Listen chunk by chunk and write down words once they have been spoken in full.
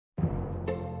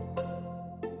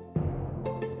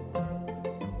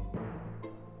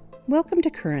Welcome to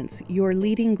Currents, your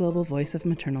leading global voice of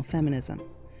maternal feminism.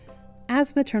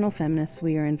 As maternal feminists,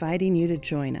 we are inviting you to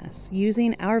join us,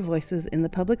 using our voices in the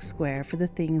public square for the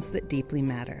things that deeply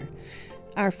matter: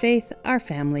 our faith, our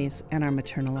families, and our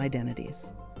maternal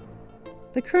identities.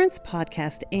 The Currents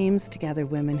podcast aims to gather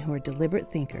women who are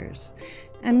deliberate thinkers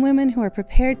and women who are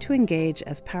prepared to engage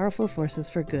as powerful forces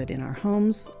for good in our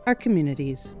homes, our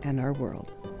communities, and our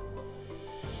world.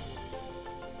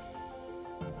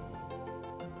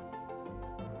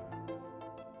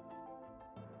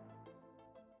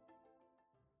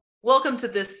 Welcome to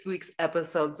this week's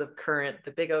episodes of Current,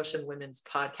 the Big Ocean Women's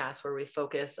podcast, where we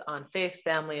focus on faith,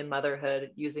 family, and motherhood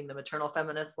using the maternal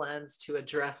feminist lens to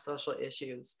address social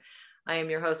issues. I am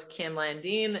your host, Kim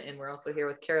Landine, and we're also here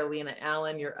with Carolina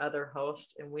Allen, your other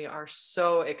host, and we are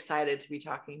so excited to be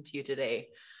talking to you today.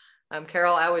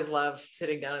 Carol, I always love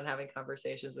sitting down and having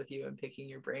conversations with you and picking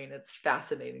your brain. It's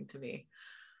fascinating to me.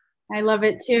 I love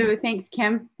it too. Thanks,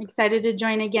 Kim. Excited to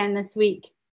join again this week.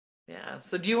 Yeah.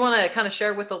 So do you want to kind of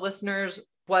share with the listeners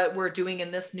what we're doing in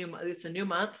this new month? It's a new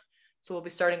month. So we'll be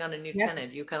starting on a new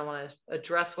tenet. You kind of want to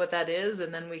address what that is,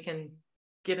 and then we can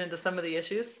get into some of the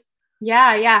issues.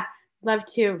 Yeah. Love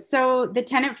to. So the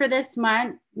tenet for this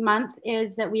month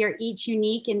is that we are each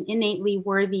unique and innately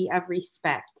worthy of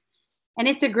respect. And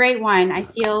it's a great one. I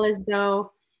feel as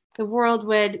though the world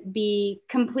would be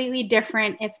completely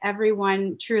different if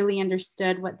everyone truly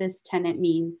understood what this tenet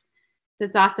means. So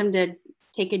it's awesome to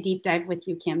take a deep dive with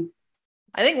you, Kim.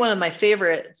 I think one of my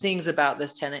favorite things about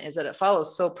this tenet is that it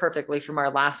follows so perfectly from our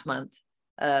last month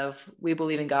of We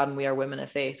Believe in God and We Are Women of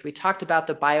Faith. We talked about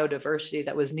the biodiversity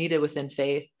that was needed within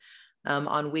faith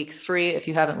on week 3. If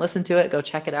you haven't listened to it, go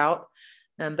check it out.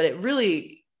 But it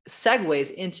really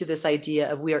segues into this idea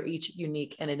of we are each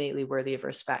unique and innately worthy of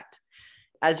respect.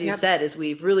 As you said, is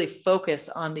we really focus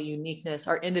on the uniqueness,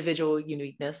 our individual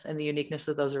uniqueness and the uniqueness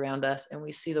of those around us. And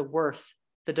we see the worth,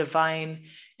 the divine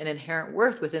and inherent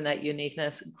worth within that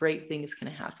uniqueness, great things can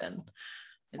happen.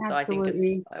 And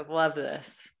Absolutely. So I love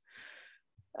this.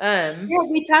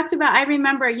 We talked about, I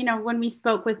remember, when we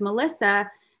spoke with Melissa,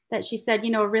 that she said,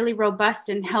 a really robust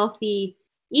and healthy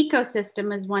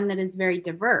ecosystem is one that is very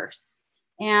diverse.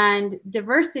 And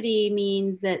diversity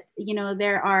means that,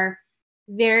 there are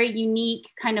very unique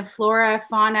kind of flora,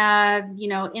 fauna,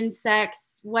 insects,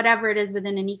 whatever it is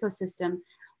within an ecosystem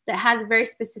that has a very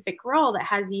specific role, that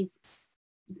has these,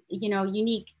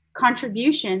 unique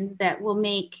contributions that will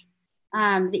make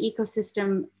the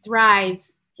ecosystem thrive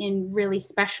in really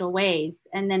special ways.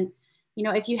 And then,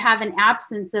 if you have an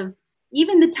absence of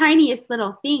even the tiniest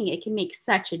little thing, it can make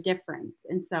such a difference.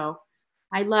 And so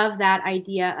I love that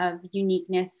idea of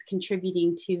uniqueness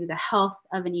contributing to the health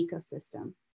of an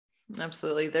ecosystem.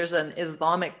 Absolutely. There's an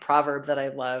Islamic proverb that I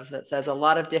love that says a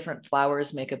lot of different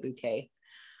flowers make a bouquet.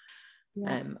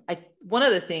 Yeah. One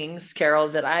of the things, Carol,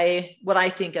 what I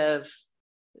think of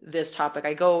this topic,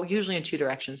 I go usually in 2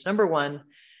 directions. Number one,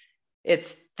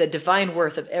 it's the divine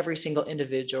worth of every single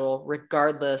individual,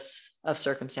 regardless of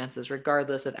circumstances,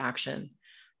 regardless of action.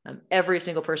 Every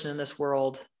single person in this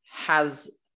world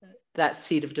has that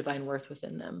seed of divine worth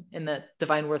within them, and that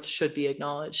divine worth should be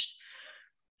acknowledged.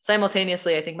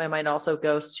 Simultaneously, I think my mind also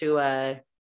goes to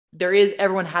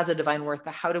everyone has a divine worth,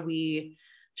 but how do we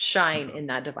shine in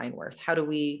that divine worth? How do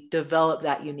we develop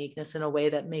that uniqueness in a way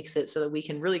that makes it so that we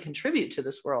can really contribute to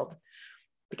this world?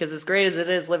 Because as great as it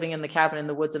is living in the cabin in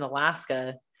the woods in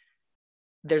Alaska,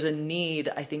 there's a need,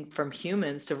 I think, from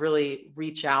humans to really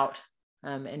reach out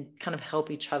and kind of help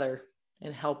each other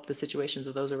and help the situations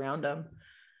of those around them.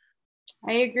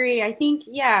 I agree. I think,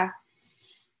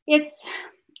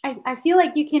 I feel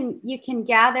like you can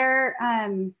gather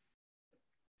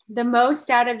the most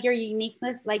out of your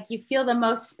uniqueness. Like you feel the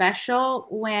most special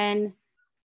when,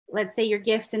 let's say, your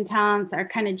gifts and talents are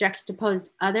kind of juxtaposed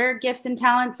other gifts and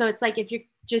talents. So it's like if you're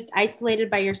just isolated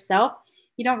by yourself,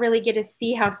 you don't really get to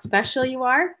see how special you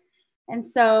are. And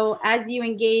so as you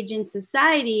engage in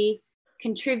society,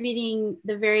 contributing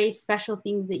the very special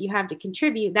things that you have to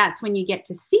contribute, that's when you get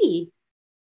to see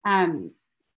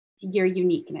your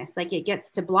uniqueness. Like it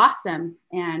gets to blossom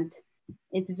and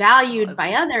it's valued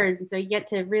by others. And so you get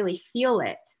to really feel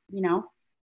it,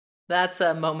 That's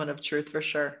a moment of truth for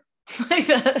sure.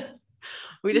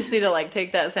 We just need to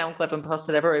take that sound clip and post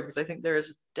it everywhere, because I think there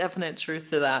is definite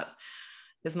truth to that.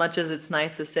 As much as it's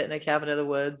nice to sit in a cabin in the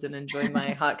woods and enjoy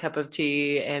my hot cup of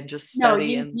tea and just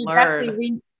study and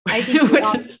learn. I think we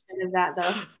all did that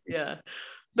though. Yeah.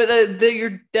 But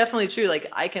you're definitely true.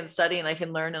 I can study and I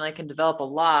can learn and I can develop a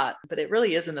lot, but it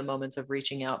really is in the moments of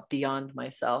reaching out beyond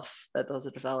myself that those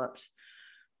are developed.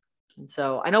 And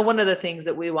so I know one of the things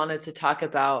that we wanted to talk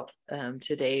about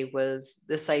today was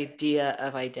this idea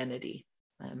of identity.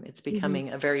 It's becoming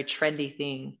a very trendy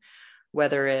thing,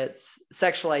 whether it's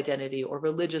sexual identity or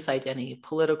religious identity,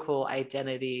 political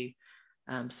identity,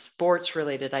 sports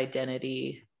related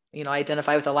identity. You know, I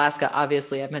identify with Alaska.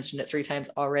 Obviously, I've mentioned it 3 times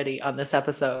already on this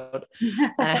episode.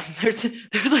 There's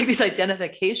like these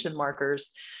identification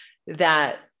markers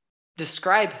that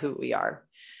describe who we are.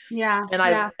 Yeah. And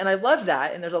I love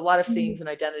that. And there's a lot of things and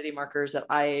identity markers that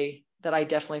I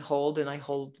definitely hold and I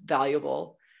hold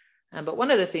valuable. But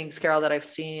one of the things, Carol, that I've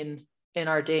seen in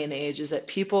our day and age is that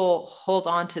people hold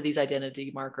on to these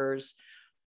identity markers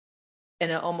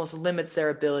and it almost limits their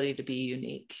ability to be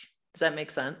unique. Does that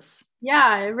make sense?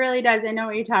 Yeah, it really does. I know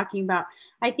what you're talking about.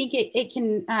 I think it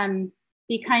can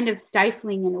be kind of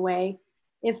stifling in a way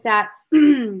if that's,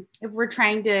 if we're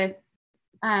trying to,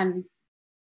 I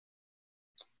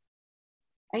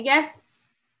guess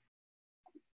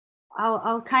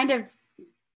I'll kind of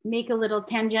make a little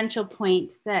tangential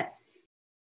point that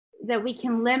we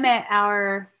can limit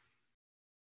our,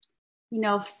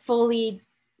 fully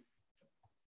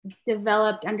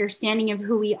developed understanding of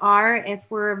who we are if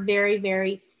we're very,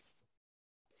 very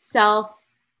if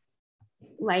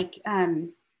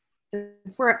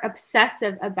we're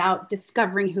obsessive about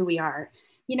discovering who we are.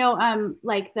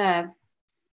 Like the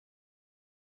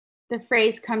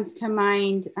phrase comes to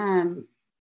mind,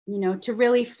 to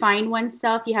really find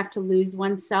oneself, you have to lose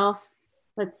oneself,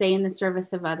 let's say in the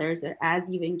service of others, or as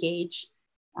you engage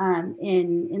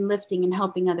in lifting and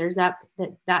helping others up,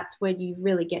 that's when you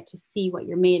really get to see what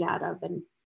you're made out of and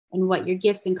what your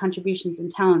gifts and contributions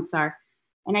and talents are.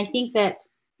 And I think that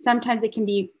sometimes it can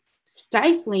be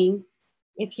stifling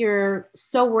if you're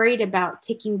so worried about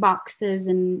ticking boxes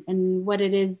and what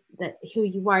it is that who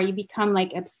you are. You become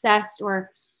like obsessed or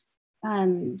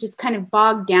just kind of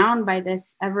bogged down by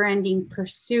this ever-ending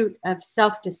pursuit of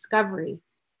self-discovery,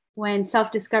 when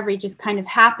self-discovery just kind of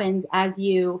happens as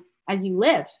you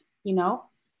live,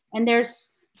 and there's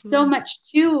so much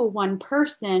to one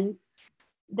person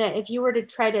that if you were to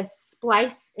try to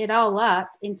splice it all up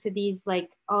into these like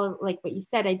what you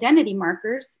said, identity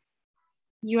markers,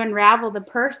 you unravel the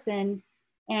person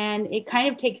and it kind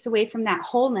of takes away from that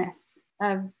wholeness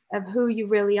of who you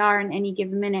really are in any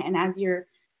given minute. And as you're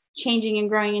changing and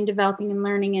growing and developing and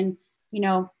learning and,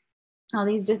 all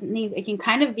these different things, it can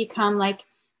kind of become like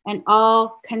an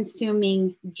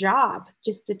all-consuming job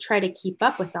just to try to keep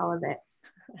up with all of it.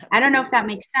 Absolutely. I don't know if that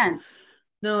makes sense.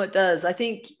 No, it does. I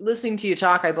think listening to you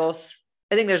talk, I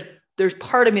think there's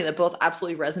part of me that both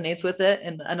absolutely resonates with it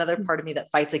and another part of me that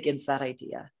fights against that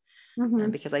idea.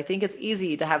 Because I think it's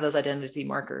easy to have those identity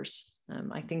markers.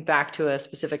 I think back to a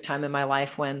specific time in my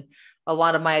life when a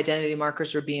lot of my identity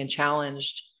markers were being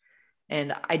challenged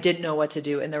and I didn't know what to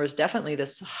do. And there was definitely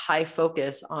this high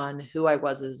focus on who I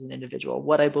was as an individual,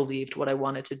 what I believed, what I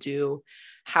wanted to do,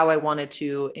 how I wanted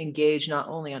to engage, not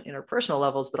only on interpersonal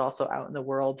levels, but also out in the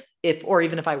world,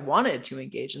 even if I wanted to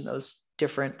engage in those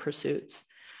different pursuits.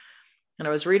 And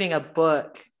I was reading a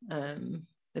book,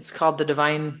 it's called The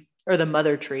Divine or the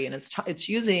Mother Tree. And it's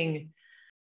using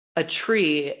a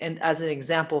tree and as an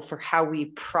example for how we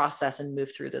process and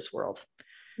move through this world.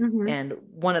 And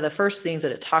one of the first things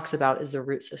that it talks about is the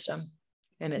root system.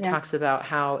 And it talks about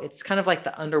how it's kind of like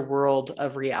the underworld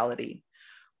of reality,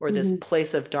 or this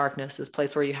place of darkness, this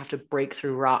place where you have to break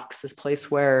through rocks, this place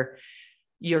where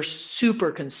you're super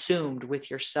consumed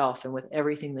with yourself and with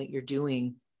everything that you're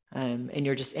doing. And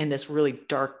you're just in this really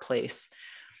dark place.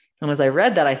 And as I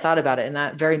read that, I thought about it, and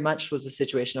that very much was the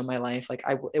situation of my life. Like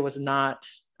it was not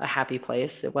a happy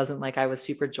place. It wasn't like I was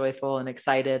super joyful and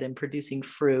excited and producing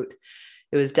fruit.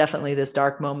 It was definitely this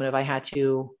dark moment of I had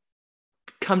to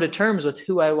come to terms with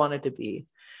who I wanted to be.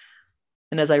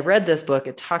 And as I read this book,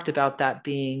 it talked about that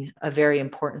being a very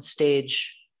important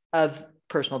stage of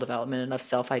personal development and of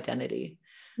self-identity,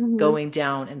 going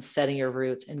down and setting your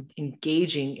roots and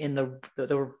engaging in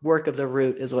the work of the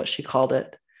root is what she called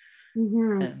it.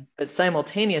 But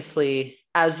simultaneously,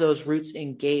 as those roots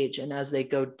engage and as they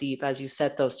go deep, as you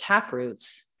set those tap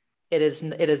roots, it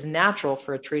is natural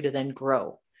for a tree to then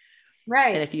grow.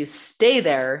 Right. And if you stay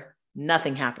there,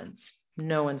 nothing happens.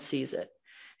 No one sees it.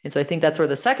 And so I think that's where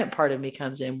the second part of me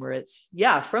comes in, where it's,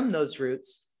 from those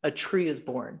roots, a tree is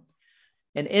born.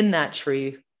 And in that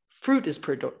tree, fruit is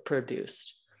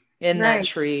produced. In that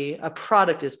tree, a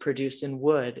product is produced in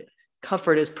wood.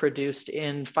 Comfort is produced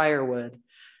in firewood.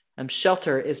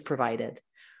 Shelter is provided.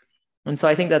 And so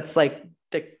I think that's like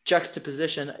the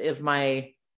juxtaposition of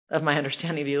my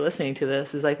understanding of you listening to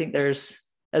this is I think there's,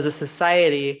 as a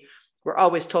society, we're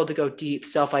always told to go deep,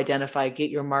 self-identify,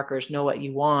 get your markers, know what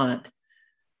you want.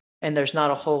 And there's not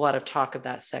a whole lot of talk of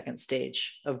that second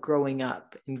stage of growing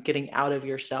up and getting out of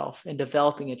yourself and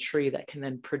developing a tree that can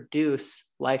then produce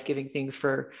life-giving things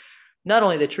for not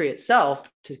only the tree itself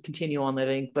to continue on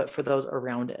living, but for those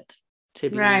around it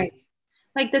to be right.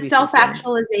 Like the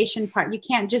self-actualization part. You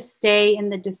can't just stay in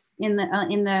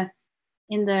the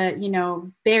you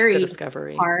know, buried the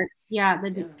discovery part. Yeah.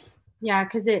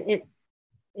 Because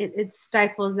it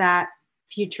stifles that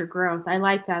future growth. I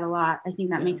like that a lot. I think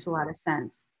that makes a lot of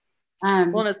sense.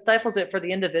 Well, and it stifles it for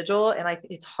the individual. And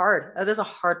it's hard. It is a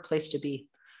hard place to be.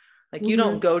 Like you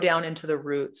don't go down into the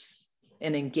roots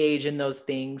and engage in those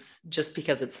things just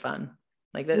because it's fun.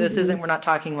 Like this isn't, we're not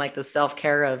talking like the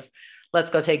self-care of let's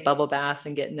go take bubble baths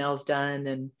and get nails done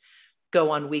and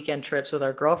go on weekend trips with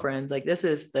our girlfriends. Like this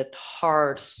is the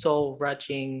hard soul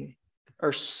wrenching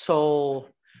or soul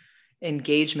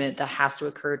engagement that has to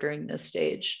occur during this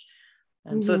stage.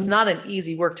 So it's not an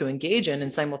easy work to engage in,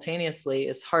 and simultaneously,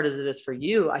 as hard as it is for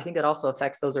you, I think it also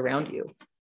affects those around you.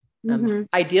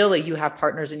 Ideally, you have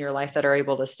partners in your life that are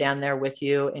able to stand there with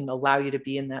you and allow you to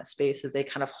be in that space as they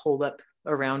kind of hold up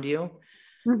around you.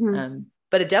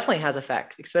 But it definitely has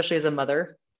effect, especially as a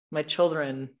mother. My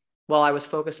children, while I was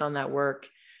focused on that work,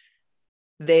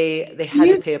 they had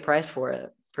to pay a price for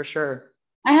it, for sure.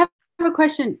 I have a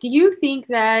question. Do you think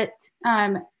that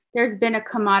there's been a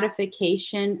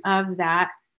commodification of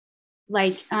that,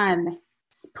 like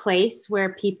place where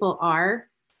people are,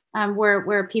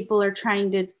 where people are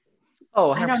trying to,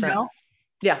 100%. I don't know.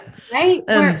 Yeah. Right.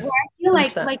 Where I feel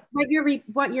like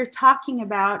what you're talking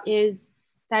about is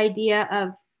the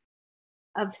idea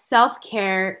of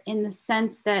self-care in the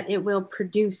sense that it will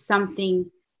produce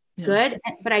something good.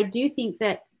 But I do think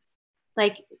that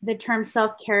like the term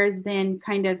self-care has been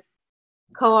kind of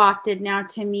co-opted now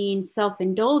to mean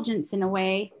self-indulgence in a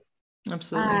way.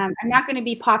 Absolutely. I'm not going to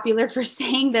be popular for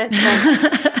saying this,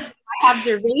 but my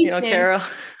observation. You know, Carol,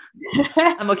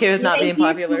 I'm okay with not being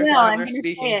popular as long as we're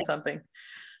speaking something.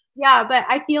 Yeah, but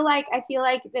I feel like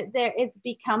that it's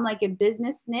become like a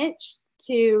business niche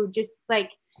to just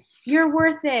like, you're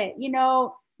worth it. You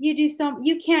know,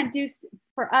 you can't do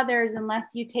for others unless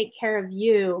you take care of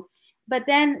you. But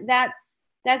then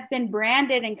that's been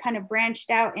branded and kind of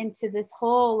branched out into this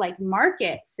whole like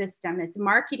market system. It's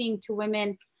marketing to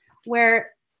women where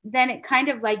then it kind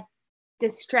of like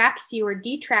distracts you or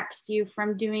detracts you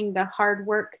from doing the hard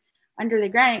work under the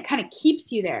ground. It kind of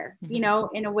keeps you there, you know,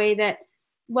 in a way that,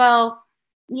 well,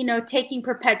 you know, taking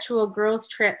perpetual girls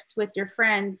trips with your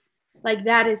friends, like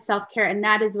that is self-care and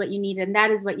that is what you need and that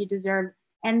is what you deserve.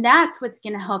 And that's what's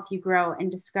going to help you grow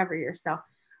and discover yourself.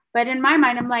 But in my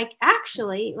mind, I'm like,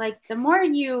 actually, like the more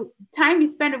time you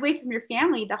spend away from your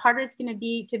family, the harder it's going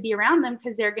to be around them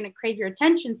because they're going to crave your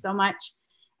attention so much.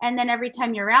 And then every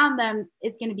time you're around them,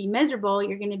 it's going to be miserable.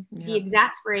 You're going to be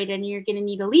exasperated and you're going to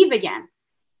need to leave again.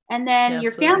 And then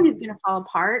your family is going to fall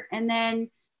apart. And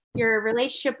then your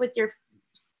relationship with your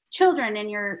children and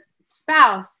your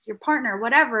spouse, your partner,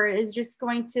 whatever, is just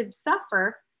going to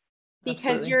suffer.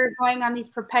 Because you're going on these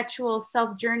perpetual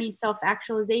self-journey,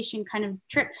 self-actualization kind of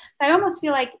trip. So I almost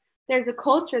feel like there's a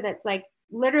culture that's like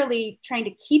literally trying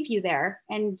to keep you there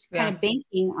and kind of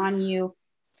banking on you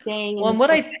staying. Well, and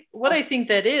what I think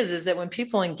that is that when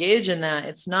people engage in that,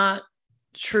 it's not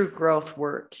true growth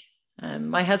work.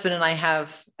 My husband and I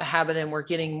have a habit, and we're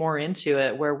getting more into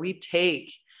it, where we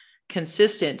take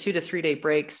consistent 2 to 3 day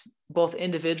breaks, both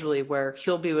individually, where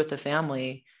he'll be with the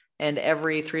family. And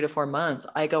every 3 to 4 months,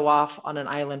 I go off on an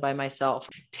island by myself,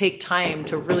 take time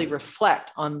to really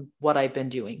reflect on what I've been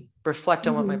doing, reflect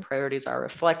on what my priorities are,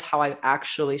 reflect how I've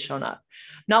actually shown up,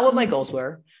 not what my goals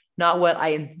were, not what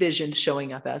I envisioned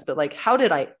showing up as, but like, how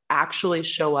did I actually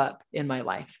show up in my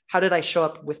life? How did I show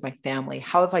up with my family?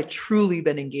 How have I truly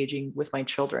been engaging with my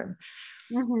children?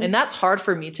 And that's hard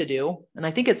for me to do. And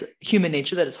I think it's human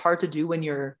nature that it's hard to do when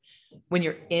you're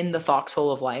in the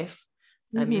foxhole of life.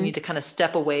 You need to kind of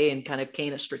step away and kind of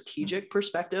gain a strategic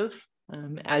perspective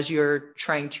as you're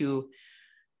trying to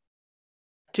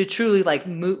truly like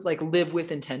move, like live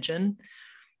with intention.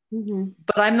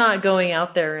 But I'm not going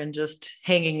out there and just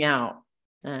hanging out.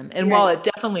 And while it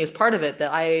definitely is part of it,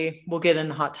 that I will get in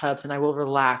hot tubs and I will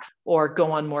relax or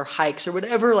go on more hikes or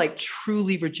whatever, like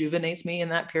truly rejuvenates me in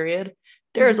that period,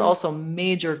 there is also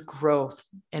major growth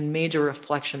and major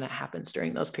reflection that happens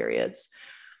during those periods.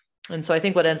 And so I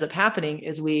think what ends up happening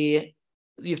is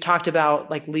you've talked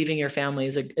about like leaving your family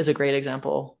is a great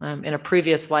example. In a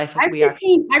previous life, I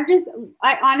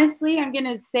honestly, I'm going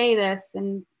to say this,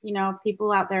 and you know,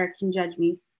 people out there can judge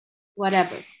me,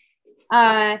 whatever.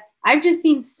 I've just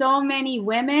seen so many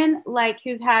women like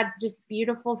who've had just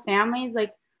beautiful families,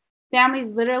 like families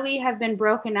literally have been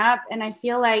broken up. And I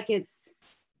feel like it's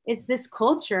it's this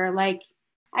culture. Like,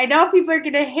 I know people are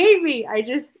going to hate me.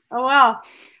 Oh, well,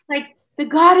 like the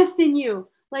goddess in you,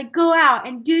 like go out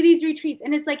and do these retreats.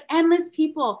 And it's like endless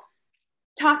people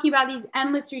talking about these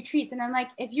endless retreats. And I'm like,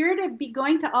 if you're to be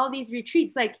going to all these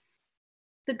retreats, like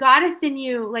the goddess in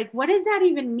you, like, what does that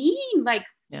even mean? Like,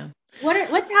 yeah,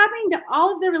 what's happening to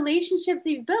all of the relationships that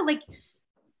you've built? Like,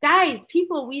 guys,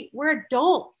 people, we're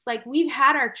adults. Like, we've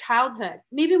had our childhood.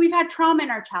 Maybe we've had trauma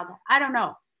in our childhood. I don't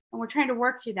know. And we're trying to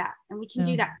work through that, and we can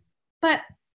do that. But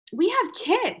we have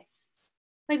kids.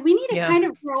 Like, we need to kind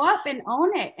of grow up and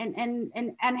own it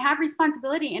and have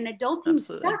responsibility. And adulting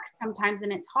sucks sometimes,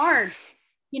 and it's hard,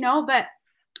 but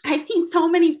I've seen so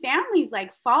many families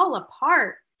like fall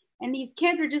apart, and these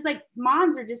kids are just like,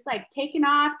 moms are just like taking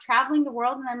off, traveling the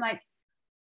world. And I'm like,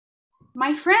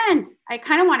 my friend, I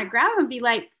kind of want to grab him and be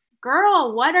like,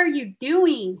 girl, what are you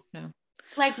doing? Yeah.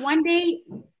 Like one day,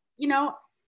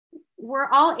 we're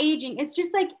all aging. It's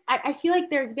just like, I feel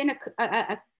like there's been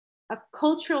a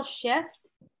cultural shift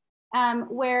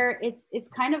where it's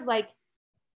kind of like,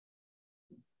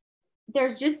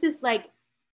 there's just this like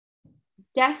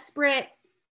desperate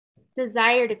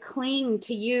desire to cling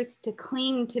to youth, to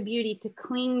cling to beauty, to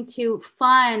cling to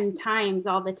fun times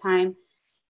all the time.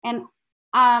 And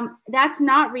that's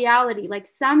not reality. Like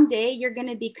someday you're going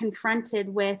to be confronted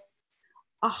with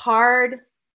a hard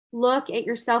look at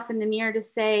yourself in the mirror to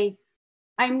say,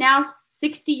 I'm now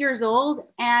 60 years old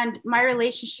and my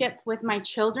relationship with my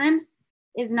children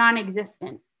is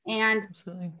non-existent. And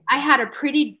absolutely. I had a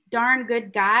pretty darn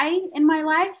good guy in my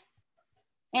life.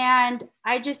 And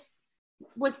I just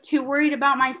was too worried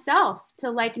about myself to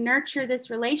like nurture this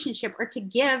relationship or to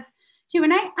give to.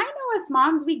 And I know as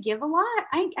moms, we give a lot.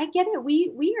 I get it.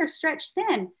 We are stretched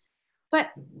thin, but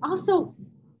also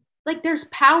like there's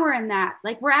power in that.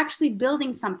 Like we're actually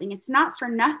building something. It's not for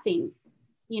nothing,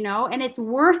 and it's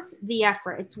worth the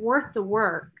effort. It's worth the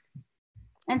work.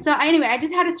 And so anyway, I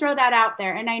just had to throw that out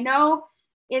there. And I know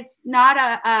it's not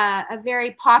a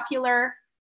very popular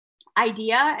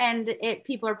idea, and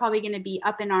people are probably going to be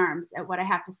up in arms at what I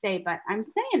have to say, but I'm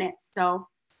saying it. So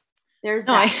there's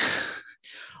that.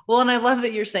 Well, and I love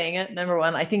that you're saying it. Number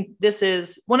one, I think this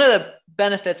is one of the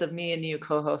benefits of me and you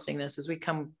co-hosting this is we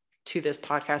come to this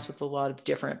podcast with a lot of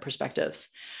different perspectives.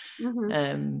 Mm-hmm.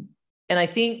 And I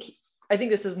think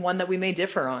this is one that we may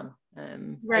differ on.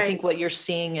 Right. I think what you're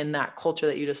seeing in that culture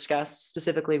that you discussed,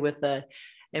 specifically with the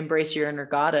embrace your inner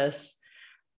goddess,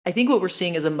 I think what we're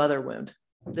seeing is a mother wound,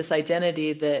 this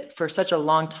identity that for such a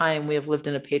long time we have lived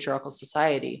in a patriarchal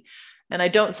society. And I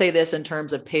don't say this in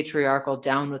terms of patriarchal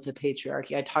down with the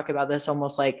patriarchy. I talk about this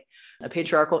almost like a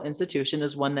patriarchal institution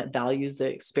is one that values the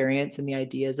experience and the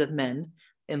ideas of men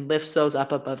and lifts those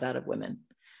up above that of women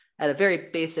at a very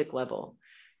basic level.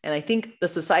 And I think the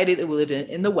society that we live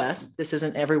in the West, this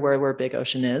isn't everywhere where Big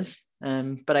Ocean is,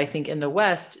 but I think in the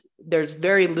West, there's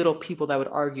very little people that would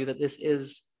argue that this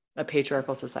is a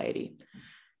patriarchal society.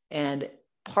 And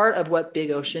part of what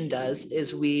Big Ocean does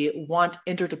is we want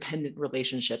interdependent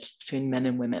relationships between men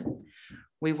and women.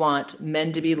 We want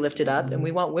men to be lifted up and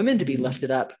we want women to be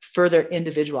lifted up for their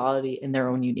individuality and their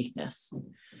own uniqueness.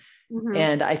 Mm-hmm.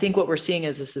 And I think what we're seeing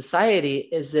as a society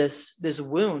is this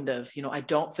wound of, I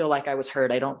don't feel like I was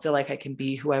heard. I don't feel like I can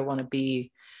be who I want to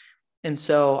be. And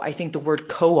so I think the word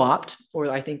co-opt, or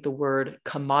I think the word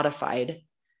commodified,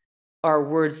 are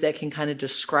words that can kind of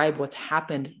describe what's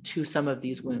happened to some of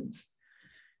these wounds.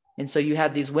 And so you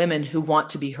have these women who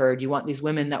want to be heard. You want these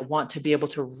women that want to be able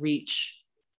to reach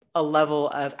a level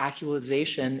of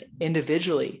actualization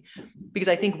individually, because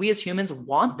I think we as humans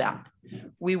want that.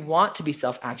 We want to be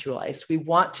self-actualized. We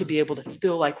want to be able to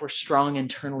feel like we're strong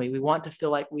internally. We want to feel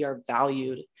like we are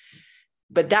valued,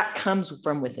 but that comes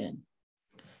from within.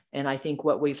 And I think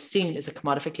what we've seen is a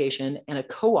commodification and a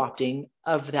co-opting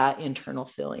of that internal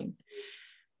feeling.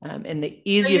 And the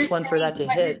easiest one for that to hit.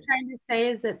 What you're trying to say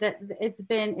is that it's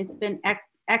been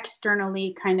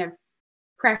externally kind of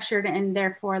pressured, and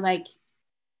therefore like,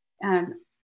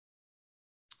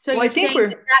 so well, you're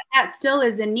saying that still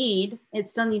is a need. It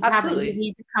still needs to happen. It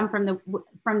needs to come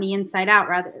from the inside out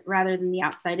rather than the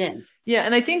outside in. Yeah,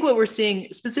 and I think what we're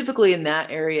seeing specifically in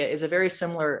that area is a very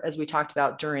similar as we talked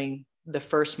about during the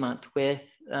first month with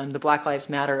the Black Lives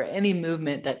Matter. Any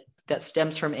movement that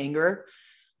stems from anger.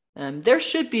 There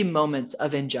should be moments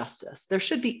of injustice. There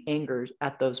should be anger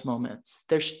at those moments.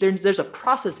 There's a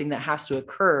processing that has to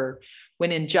occur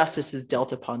when injustice is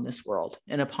dealt upon this world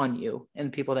and upon you and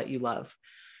the people that you love.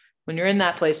 When you're in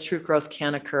that place, true growth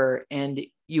can occur, and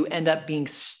you end up being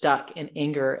stuck in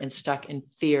anger and stuck in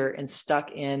fear and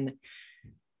stuck in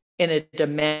a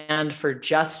demand for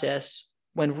justice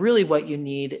when really what you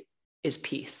need is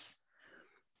peace.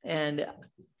 And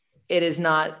it is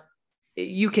not,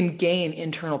 you can gain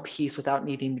internal peace without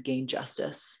needing to gain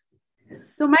justice.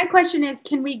 So my question is,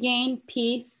 can we gain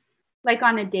peace like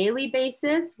on a daily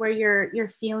basis where you're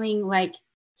feeling like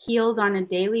healed on a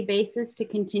daily basis to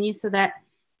continue, so that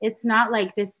it's not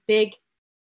like this big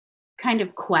kind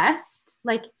of quest?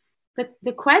 Like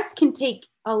the quest can take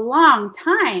a long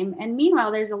time. And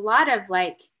meanwhile, there's a lot of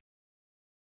like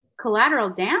collateral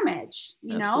damage,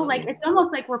 you know. Absolutely. Like it's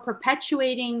almost like we're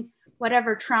perpetuating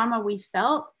whatever trauma we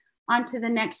felt onto the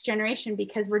next generation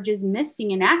because we're just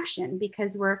missing in action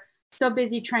because we're so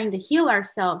busy trying to heal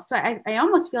ourselves. So I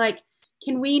almost feel like,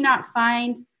 can we not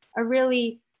find a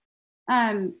really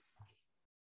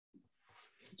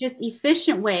just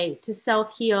efficient way to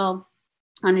self-heal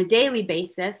on a daily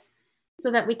basis so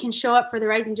that we can show up for the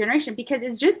rising generation? Because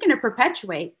it's just going to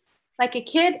perpetuate. Like a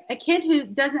kid who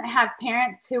doesn't have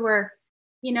parents who are,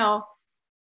 you know,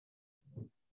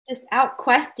 just out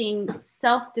questing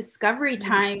self-discovery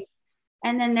time,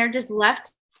 and then they're just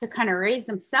left to kind of raise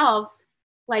themselves,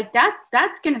 like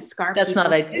that's going to scar that's people.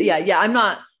 not yeah I'm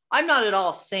not at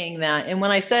all saying that. And when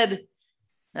I said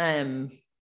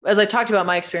as I talked about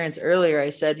my experience earlier, I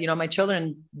said, you know, my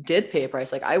children did pay a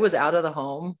price. Like I was out of the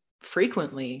home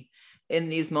frequently in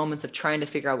these moments of trying to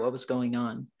figure out what was going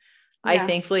on. Yeah. I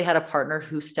thankfully had a partner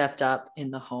who stepped up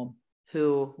in the home,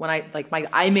 who, when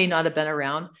I may not have been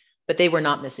around, but they were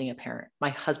not missing a parent.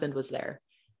 My husband was there.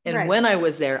 And right. When I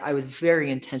was there, I was very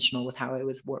intentional with how I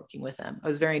was working with them. I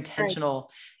was very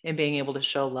intentional in being able to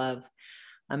show love.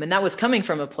 And that was coming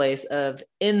from a place of,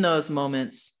 in those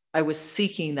moments, I was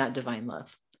seeking that divine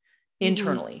love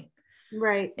internally.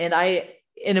 Right. And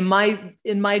in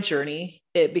my journey,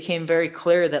 it became very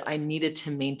clear that I needed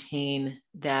to maintain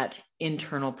that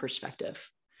internal perspective.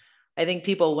 I think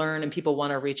people learn and people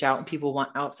want to reach out and people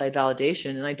want outside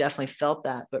validation. And I definitely felt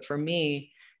that. But for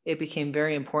me, it became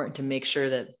very important to make sure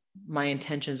that my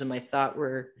intentions and my thought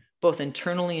were both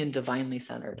internally and divinely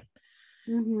centered.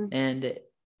 Mm-hmm. And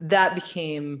that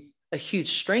became a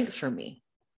huge strength for me,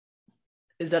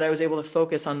 is that I was able to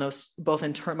focus on those, both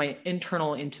my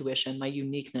internal intuition, my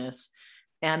uniqueness,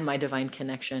 and my divine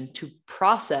connection, to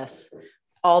process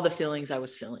all the feelings I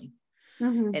was feeling.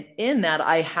 Mm-hmm. And in that,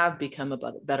 I have become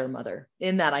a better mother.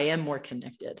 In that, I am more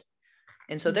connected.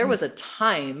 And so there was a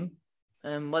time,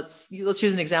 let's use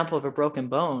an example of a broken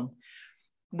bone.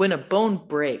 When a bone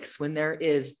breaks, when there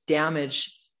is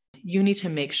damage, you need to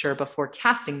make sure before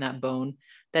casting that bone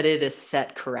that it is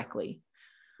set correctly.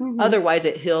 Mm-hmm. Otherwise,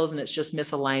 it heals and it's just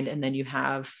misaligned. And then you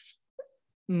have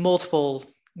multiple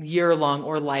year-long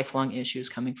or lifelong issues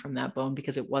coming from that bone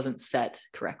because it wasn't set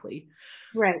correctly.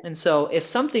 Right. And so if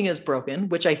something is broken,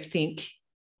 which I think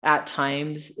at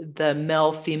times the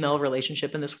male-female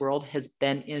relationship in this world has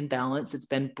been in balance, it's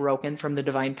been broken from the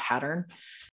divine pattern.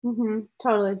 Mm-hmm.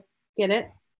 Totally get it.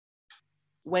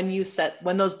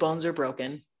 When those bones are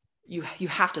broken, you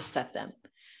have to set them.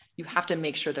 You have to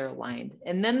make sure they're aligned.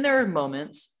 And then there are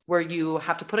moments where you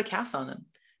have to put a cast on them,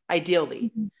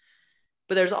 ideally. Mm-hmm.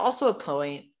 But there's also a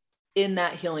point in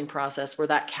that healing process where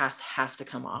that cast has to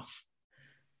come off.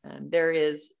 There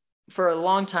is, for a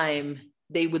long time,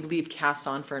 they would leave cast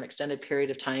on for an extended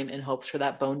period of time in hopes for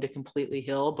that bone to completely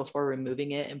heal before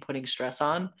removing it and putting stress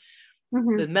on.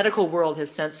 Mm-hmm. The medical world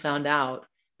has since found out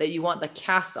that you want the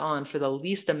cast on for the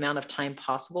least amount of time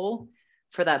possible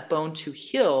for that bone to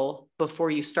heal before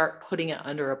you start putting it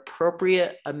under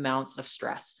appropriate amounts of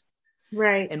stress.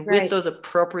 Right. And with those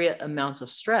appropriate amounts of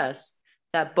stress,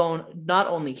 that bone not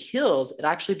only heals, it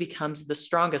actually becomes the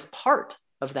strongest part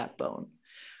of that bone.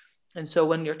 And so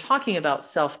when you're talking about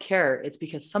self-care, it's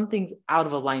because something's out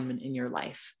of alignment in your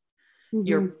life. Mm-hmm.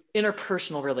 Your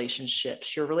interpersonal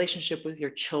relationships, your relationship with your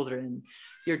children,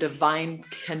 your divine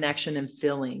connection and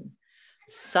filling,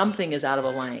 something is out of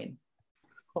line.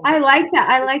 I like that.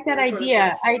 I like that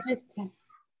idea. I just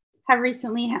have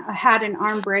recently had an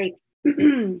arm break,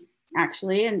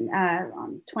 actually, and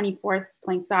on 24th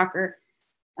playing soccer.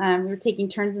 We were taking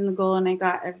turns in the goal, and I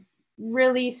got a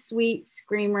really sweet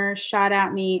screamer shot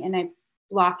at me, and I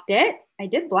blocked it. I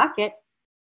did block it,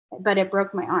 but it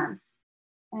broke my arm.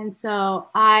 And so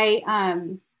I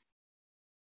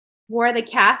wore the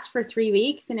cast for 3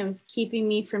 weeks, and it was keeping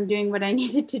me from doing what I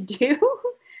needed to do.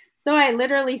 So I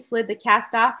literally slid the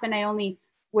cast off, and I only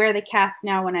wear the cast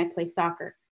now when I play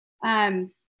soccer.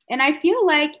 And I feel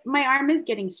like my arm is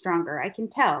getting stronger. I can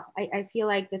tell. I feel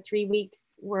like the 3 weeks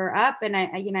were up, and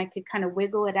I could kind of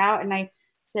wiggle it out. And I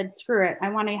said, screw it. I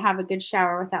want to have a good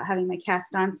shower without having my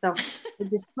cast on. So I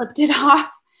just flipped it off.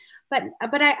 But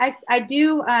I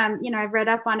do, I've read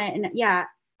up on it, and yeah,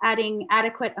 adding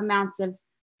adequate amounts of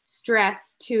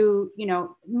stress to,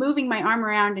 moving my arm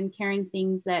around and carrying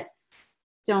things that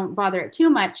don't bother it too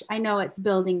much, I know it's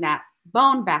building that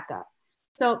bone back up.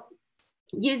 So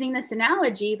using this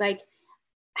analogy, like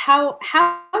how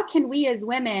can we as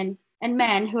women and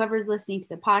men, whoever's listening to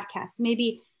the podcast,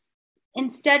 maybe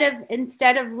instead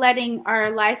of letting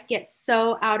our life get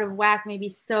so out of whack, maybe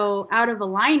so out of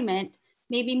alignment,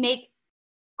 maybe make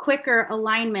quicker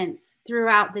alignments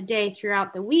throughout the day,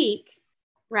 throughout the week,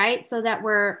 right? So that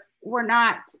we're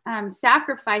not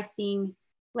sacrificing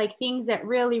like things that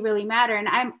really, really matter. And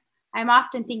I'm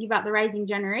often thinking about the rising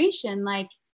generation, like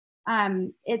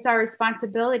it's our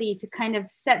responsibility to kind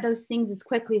of set those things as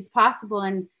quickly as possible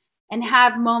and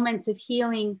have moments of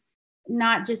healing,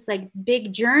 not just like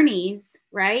big journeys,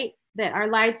 right? That our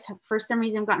lives have, for some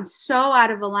reason, gotten so out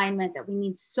of alignment that we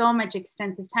need so much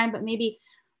extensive time, but maybe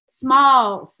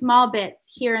small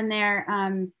bits here and there.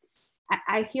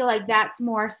 I feel like that's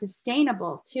more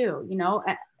sustainable too, you know?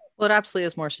 Well, it absolutely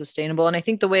is more sustainable. And I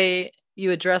think the way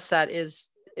you address that is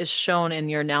shown in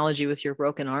your analogy with your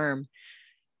broken arm.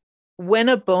 When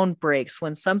a bone breaks,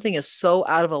 when something is so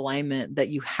out of alignment that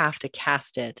you have to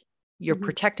cast it, you're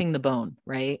protecting the bone,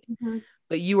 right?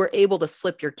 But you were able to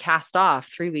slip your cast off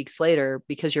 3 weeks later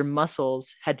because your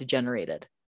muscles had degenerated.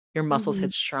 Your muscles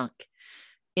had shrunk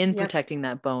in protecting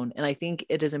that bone. And I think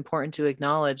it is important to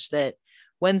acknowledge that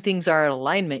when things are in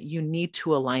alignment, you need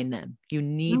to align them. You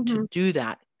need to do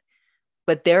that.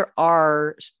 But there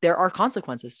are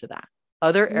consequences to that.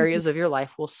 Other areas of your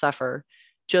life will suffer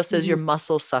just as your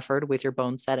muscles suffered with your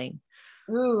bone setting.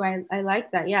 Ooh, I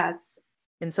like that. Yeah.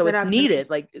 And so it's needed.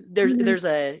 Like there's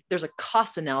a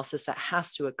cost analysis that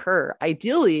has to occur.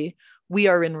 Ideally, we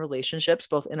are in relationships,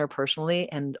 both interpersonally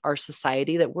and our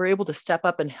society, that we're able to step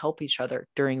up and help each other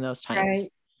during those times. Right.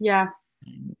 Yeah.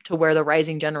 To where the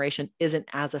rising generation isn't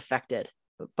as affected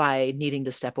by needing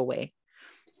to step away.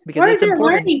 Because it's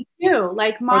important. Learning too.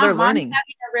 Like mom's having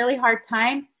a really hard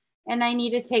time and I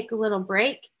need to take a little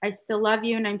break. I still love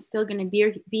you and I'm still going to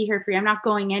be here for you. I'm not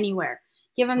going anywhere.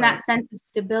 Give them that sense of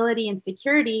stability and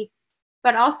security,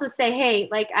 but also say, hey,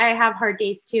 like I have hard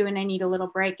days too, and I need a little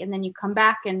break. And then you come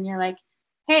back and you're like,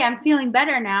 hey, I'm feeling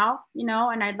better now, you know,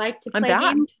 and I'd like to play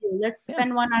games with you. Let's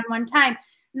spend one-on-one time.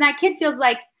 And that kid feels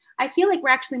like, I feel like we're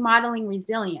actually modeling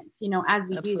resilience, you know, as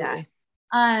we do that.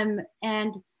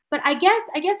 But I guess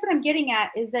what I'm getting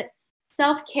at is that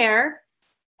self-care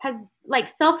has, like,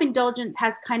 self-indulgence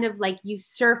has kind of like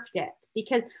usurped it,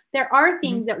 because there are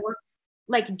things that we're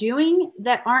like doing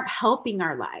that aren't helping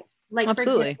our lives. Like, for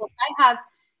example, if I have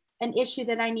an issue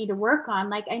that I need to work on,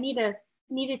 like I need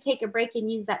to take a break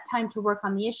and use that time to work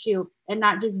on the issue and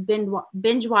not just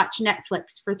binge watch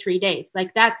Netflix for 3 days.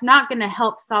 Like, that's not going to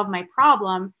help solve my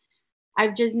problem.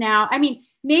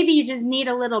 Maybe you just need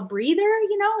a little breather,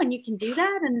 you know, and you can do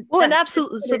that. And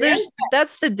absolutely. So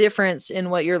that's the difference in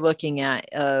what you're looking at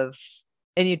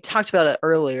and you talked about it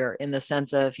earlier in the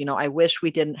sense of, you know, I wish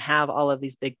we didn't have all of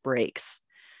these big breaks.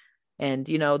 And,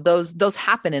 you know, those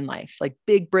happen in life. Like,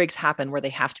 big breaks happen where they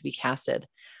have to be casted.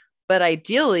 But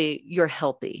ideally, you're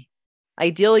healthy.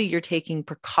 Ideally, you're taking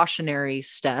precautionary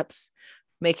steps,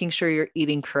 making sure you're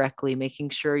eating correctly, making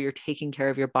sure you're taking care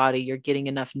of your body, you're getting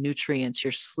enough nutrients,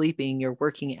 you're sleeping, you're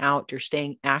working out, you're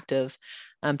staying active,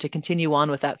 to continue on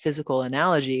with that physical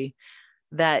analogy,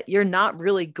 that you're not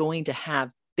really going to have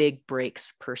big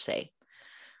breaks per se.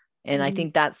 And I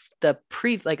think that's the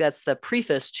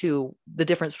preface to the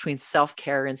difference between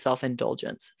self-care and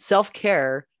self-indulgence.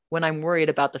 Self-care, when I'm worried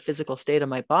about the physical state of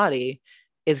my body,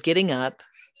 is getting up,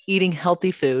 eating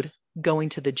healthy food, going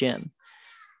to the gym.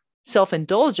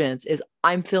 Self-indulgence is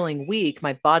I'm feeling weak,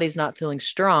 my body's not feeling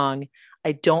strong,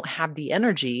 I don't have the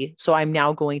energy, so I'm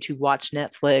now going to watch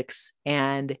Netflix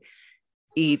and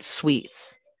eat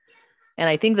sweets. And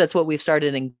I think that's what we've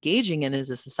started engaging in as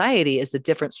a society, is the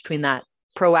difference between that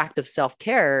proactive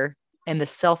self-care and the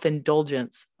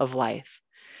self-indulgence of life.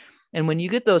 And when you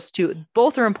get those two,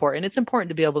 both are important. It's important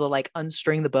to be able to like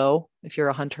unstring the bow. If you're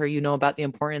a hunter, you know about the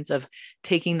importance of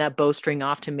taking that bowstring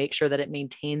off to make sure that it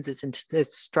maintains its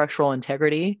structural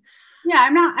integrity. Yeah,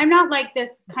 I'm not like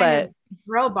this kind of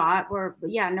robot where,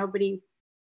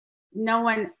 no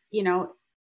one, you know,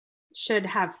 should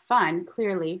have fun,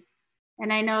 clearly.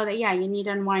 And I know that, you need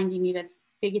to unwind, you need to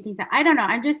figure things out. I don't know.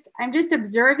 I'm just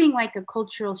observing like a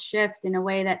cultural shift in a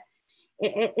way that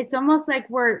it's almost like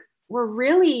we're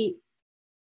really,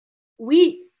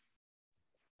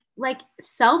 like,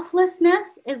 selflessness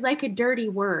is like a dirty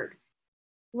word.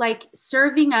 Like,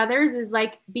 serving others is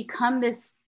like become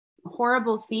this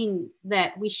horrible thing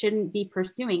that we shouldn't be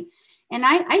pursuing. And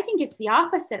I think it's the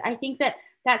opposite. I think that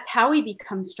that's how we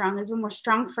become strong, is when we're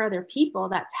strong for other people.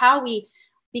 That's how we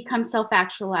become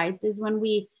self-actualized, is when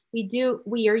we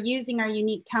we are using our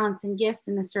unique talents and gifts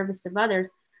in the service of others.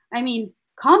 I mean,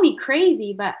 call me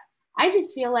crazy, but I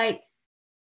just feel like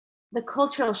the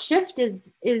cultural shift is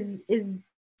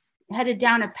headed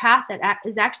down a path that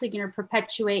is actually going to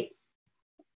perpetuate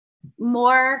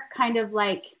more kind of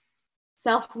like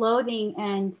self-loathing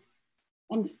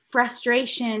and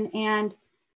frustration, and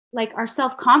like our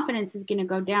self-confidence is going to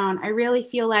go down. I really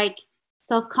feel like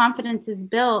self-confidence is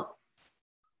built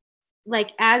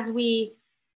like as we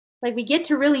get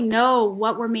to really know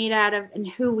what we're made out of and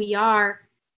who we are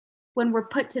when we're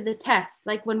put to the test,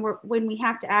 like when we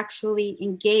have to actually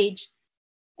engage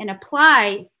and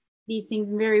apply these things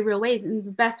in very real ways. And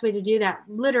the best way to do that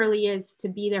literally is to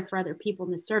be there for other people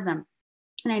and to serve them.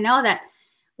 And I know that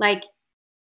like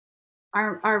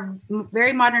our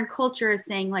very modern culture is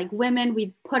saying like women,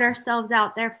 we've put ourselves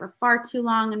out there for far too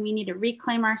long and we need to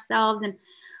reclaim ourselves.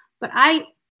 But I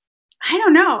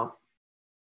don't know.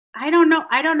 I don't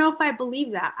know if I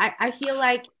believe that. I feel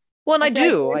like, well, and I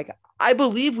do like, I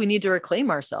believe we need to reclaim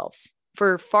ourselves.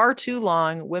 For far too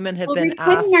long, women have been asked.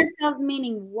 Reclaiming ourselves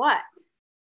meaning what?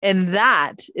 And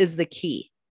that is the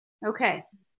key. Okay.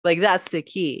 Like that's the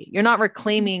key. You're not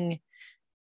reclaiming.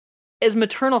 As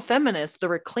maternal feminists, the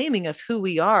reclaiming of who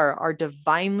we are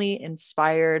divinely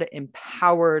inspired,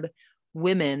 empowered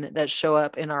women that show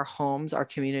up in our homes, our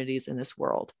communities, in this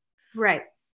world. Right.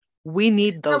 We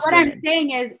need those. But what I'm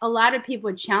saying is a lot of people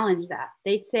would challenge that.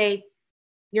 They'd say,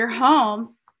 your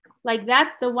home, like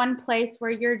that's the one place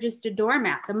where you're just a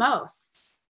doormat the most.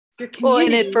 Your community. Well,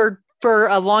 and it for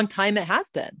a long time it has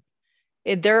been.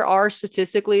 There are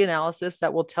statistically analysis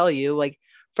that will tell you like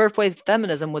first wave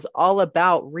feminism was all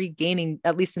about regaining,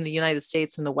 at least in the United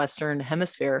States and the Western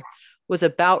hemisphere, was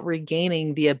about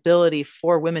regaining the ability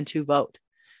for women to vote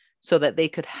so that they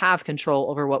could have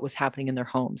control over what was happening in their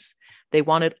homes. They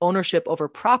wanted ownership over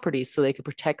property so they could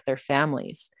protect their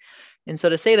families. And so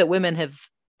to say that women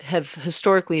have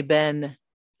historically been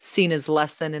seen as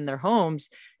less than in their homes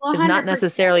is not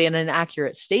necessarily an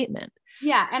inaccurate statement.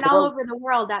 Yeah. And all over the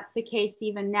world, that's the case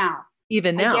even now.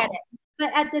 Even now. I get it.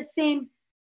 But at the same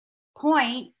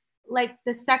point, like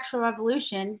the sexual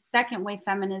revolution, second wave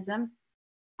feminism,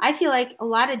 I feel like a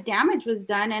lot of damage was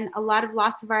done and a lot of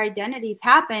loss of our identities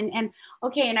happened. And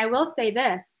okay, and I will say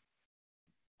this,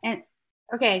 and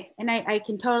okay, and I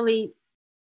can totally,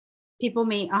 people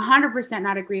may 100%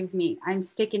 not agree with me. I'm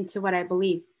sticking to what I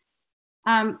believe.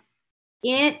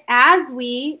 As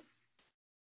we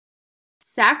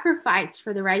sacrifice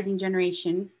for the rising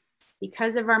generation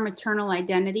because of our maternal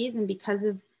identities and because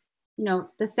of, you know,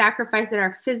 the sacrifice that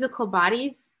our physical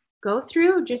bodies go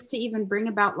through just to even bring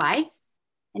about life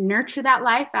and nurture that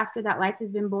life after that life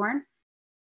has been born.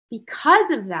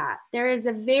 Because of that, there is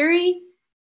a very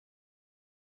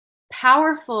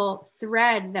powerful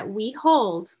thread that we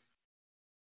hold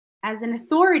as an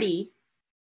authority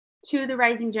to the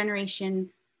rising generation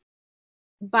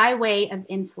by way of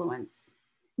influence.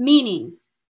 Meaning,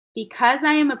 because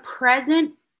I am a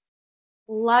present,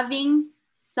 loving,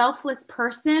 selfless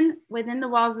person within the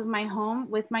walls of my home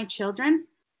with my children,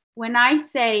 when I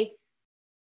say,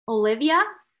 Olivia,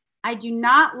 I do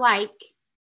not like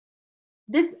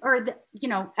this, or the, you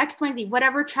know, X, Y, and Z,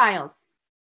 whatever child.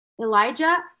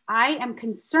 Elijah, I am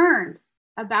concerned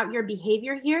about your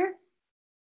behavior here.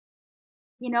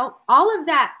 You know, all of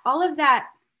that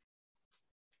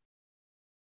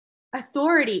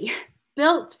authority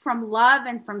built from love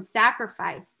and from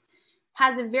sacrifice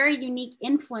has a very unique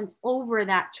influence over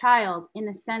that child, in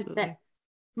the sense Absolutely. That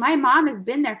my mom has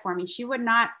been there for me. She would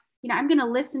not, you know, I'm going to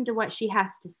listen to what she has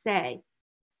to say.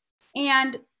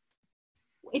 And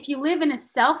if you live in a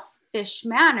selfish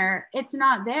manner, it's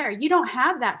not there. You don't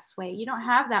have that sway. You don't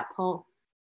have that pull.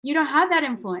 You don't have that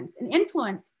influence. And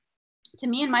influence, to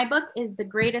me, in my book, is the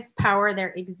greatest power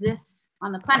there exists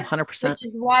on the planet. 100%. Which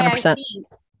is why 100%. I think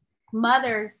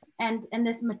mothers and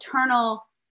this maternal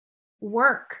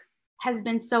work has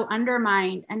been so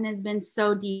undermined and has been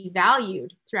so devalued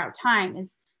throughout time,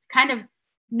 is kind of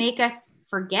make us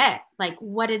forget like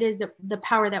what it is, that the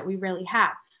power that we really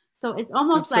have. So it's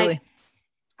almost Absolutely. Like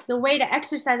the way to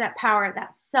exercise that power,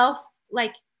 that self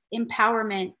like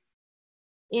empowerment,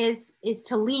 is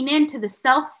to lean into the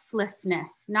selflessness,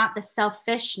 not the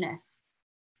selfishness.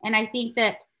 And I think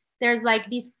that there's like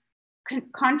these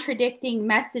contradicting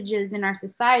messages in our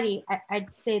society. I'd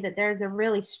say that there's a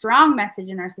really strong message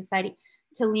in our society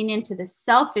to lean into the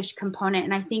selfish component.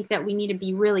 And I think that we need to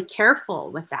be really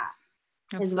careful with that.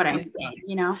 Absolutely. Is what I'm saying,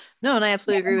 you know? No, and I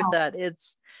absolutely agree with that.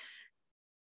 It's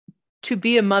to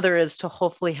be a mother is to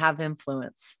hopefully have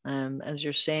influence. As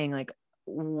you're saying, like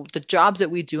the jobs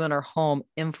that we do in our home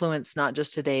influence not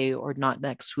just today or not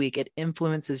next week, it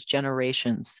influences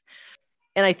generations.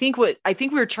 And I think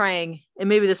we're trying, and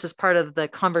maybe this is part of the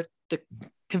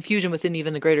confusion within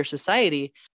even the greater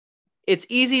society. It's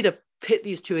easy to pit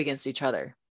these two against each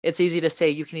other. It's easy to say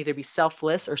you can either be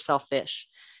selfless or selfish.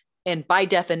 And by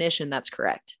definition, that's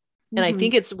correct. Mm-hmm. And I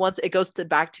think it goes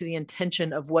back to the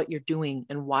intention of what you're doing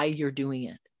and why you're doing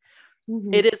it.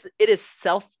 Mm-hmm. It is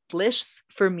selfless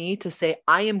for me to say,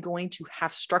 I am going to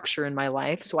have structure in my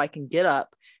life so I can get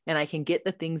up and I can get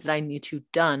the things that I need to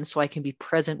done so I can be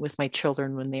present with my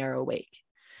children when they are awake.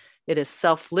 It is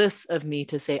selfless of me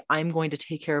to say, I'm going to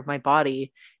take care of my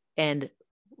body and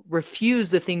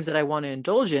refuse the things that I want to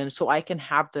indulge in so I can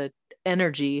have the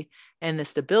energy and the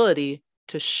stability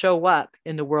to show up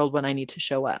in the world when I need to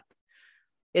show up.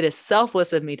 It is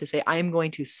selfless of me to say, I'm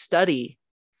going to study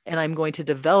and I'm going to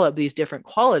develop these different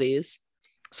qualities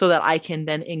so that I can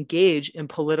then engage in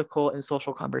political and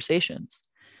social conversations.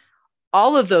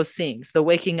 All of those things, the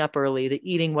waking up early, the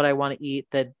eating what I want to eat,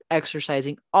 the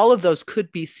exercising, all of those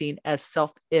could be seen as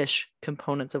selfish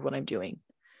components of what I'm doing.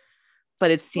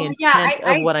 But it's the intent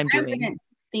of what I'm doing. I wouldn't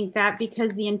think that,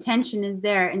 because the intention is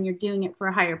there and you're doing it for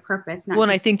a higher purpose. Well,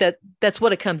 and I think that's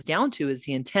what it comes down to, is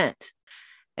the intent.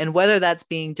 And whether that's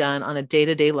being done on a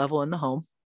day-to-day level in the home,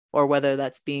 or whether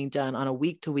that's being done on a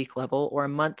week-to-week level or a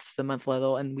month-to-month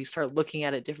level, and we start looking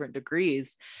at it different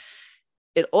degrees,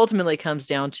 it ultimately comes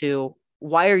down to,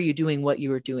 why are you doing what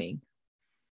you are doing?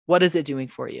 What is it doing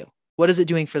for you? What is it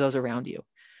doing for those around you?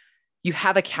 You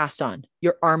have a cast on,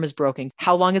 your arm is broken.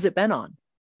 How long has it been on?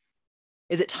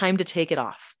 Is it time to take it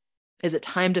off? Is it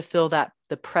time to feel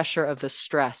the pressure of the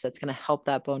stress that's going to help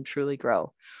that bone truly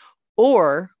grow?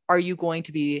 Or are you going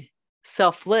to be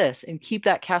selfless and keep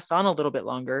that cast on a little bit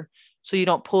longer so you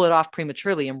don't pull it off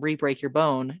prematurely and re-break your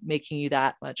bone, making you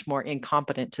that much more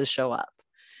incompetent to show up?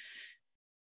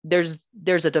 There's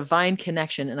a divine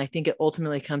connection. And I think it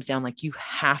ultimately comes down, like, you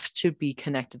have to be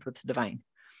connected with the divine.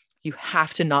 You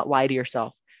have to not lie to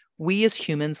yourself. We as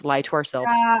humans lie to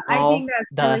ourselves all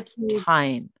the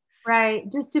time.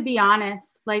 Right. Just to be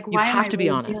honest, like, why you have to be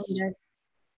honest. This?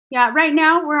 Yeah. Right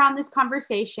now we're on this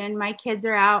conversation. My kids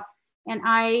are out, and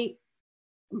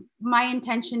my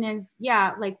intention is,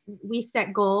 like, we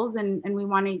set goals and we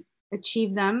want to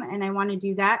achieve them. And I want to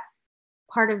do that.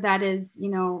 Part of that is,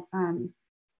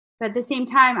 but at the same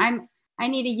time, I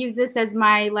need to use this as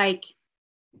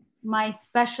my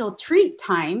special treat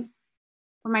time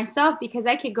for myself, because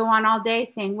I could go on all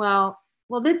day saying, well,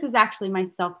 this is actually my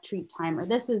self treat time, or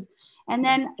this is, and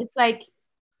then it's like,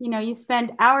 you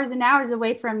spend hours and hours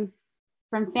away from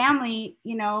family.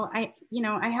 I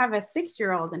have a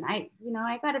 6-year-old, and I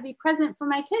got to be present for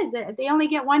my kids. They only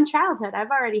get one childhood. I've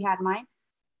already had mine.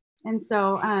 And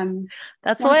so,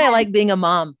 that's why I like being a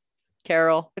mom,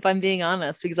 Carol, if I'm being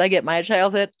honest, because I get my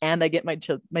childhood and I get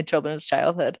my children's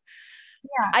childhood.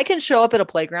 Yeah. I can show up at a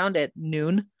playground at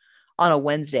noon on a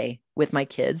Wednesday with my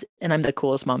kids, and I'm the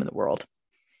coolest mom in the world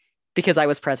because I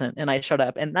was present and I showed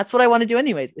up. And that's what I want to do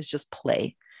anyways, is just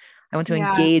play. I want to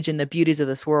engage in the beauties of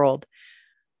this world.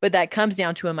 But that comes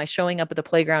down to, am I showing up at the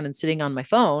playground and sitting on my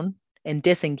phone and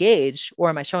disengaged, or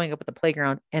am I showing up at the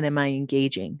playground and am I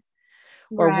engaging?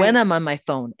 Or when I'm on my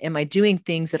phone, am I doing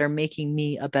things that are making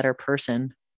me a better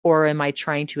person? Or am I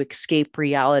trying to escape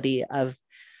reality of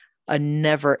a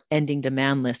never ending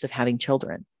demand list of having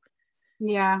children?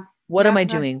 Yeah. What am I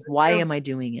doing? So why am I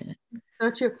doing it?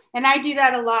 So true. And I do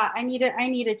that a lot. I need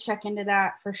to check into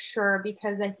that for sure,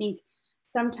 because I think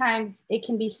sometimes it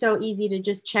can be so easy to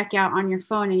just check out on your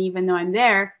phone. And even though I'm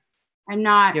there,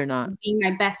 you're not being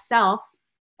my best self.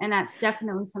 And that's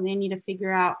definitely something I need to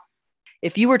figure out.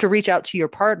 If you were to reach out to your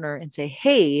partner and say,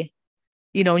 hey,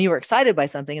 and you were excited by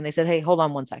something, and they said, hey, hold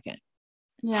on 1 second.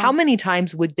 Yeah. How many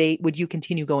times would you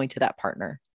continue going to that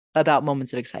partner about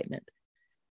moments of excitement?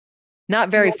 Not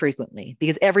very frequently,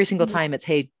 because every single time it's,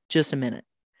 hey, just a minute.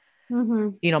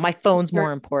 Mm-hmm. My phone's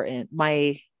more important.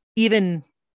 Even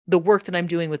the work that I'm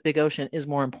doing with Big Ocean is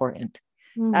more important.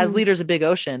 Mm-hmm. As leaders of Big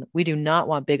Ocean, we do not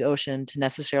want Big Ocean to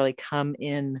necessarily come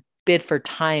in bid for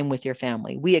time with your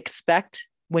family. We expect,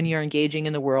 when you're engaging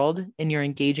in the world and you're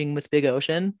engaging with Big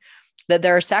Ocean, that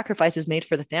there are sacrifices made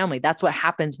for the family. That's what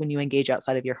happens when you engage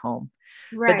outside of your home.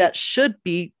 Right. But that should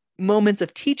be moments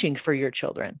of teaching for your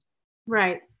children.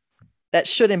 Right. That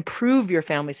should improve your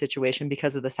family situation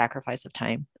because of the sacrifice of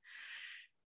time.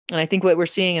 And I think what we're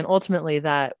seeing, and ultimately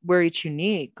that we're each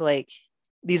unique, like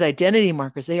these identity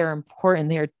markers, they are important.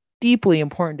 They are deeply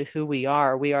important to who we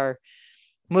are. We are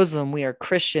Muslim, we are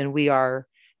Christian, we are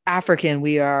African,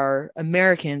 we are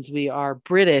Americans, we are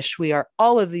British, we are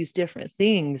all of these different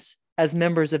things as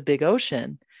members of Big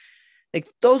Ocean. Like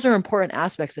those are important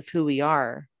aspects of who we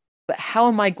are, but how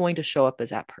am I going to show up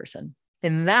as that person?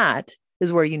 And that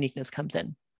is where uniqueness comes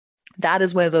in. That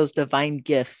is where those divine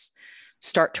gifts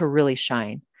start to really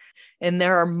shine. And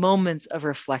there are moments of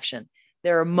reflection.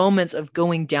 There are moments of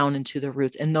going down into the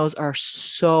roots, and those are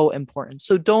so important.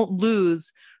 So don't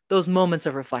lose those moments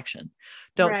of reflection.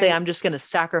 Don't say, I'm just going to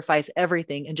sacrifice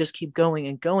everything and just keep going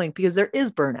and going, because there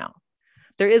is burnout.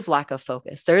 There is lack of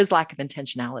focus. There is lack of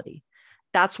intentionality.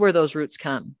 That's where those roots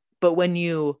come. But when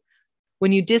you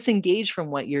disengage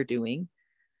from what you're doing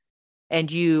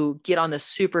and you get on the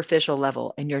superficial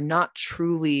level and you're not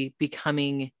truly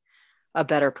becoming a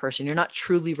better person, you're not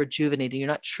truly rejuvenating, you're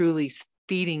not truly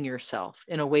feeding yourself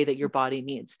in a way that your body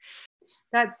needs.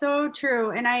 That's so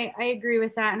true. And I agree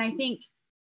with that. And I think,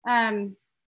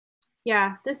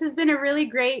 this has been a really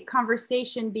great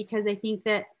conversation, because I think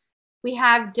that we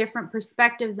have different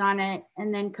perspectives on it,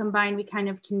 and then combined, we kind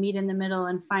of can meet in the middle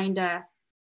and find a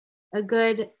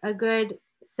good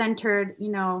centered,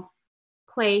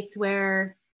 place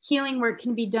where healing work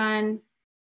can be done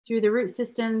through the root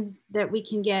systems, that we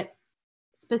can get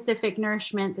specific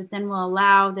nourishment that then will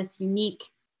allow this unique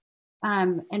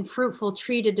and fruitful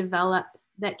tree to develop,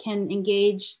 that can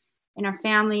engage in our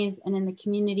families and in the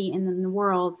community and in the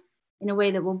world in a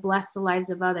way that will bless the lives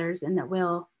of others, and that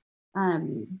will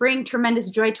bring tremendous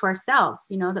joy to ourselves,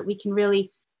 that we can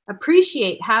really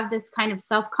appreciate, have this kind of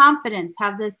self-confidence,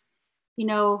 have this,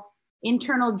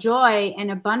 internal joy and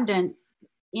abundance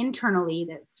internally,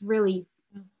 that's really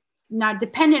not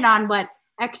dependent on what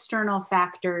external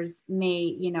factors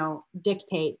may,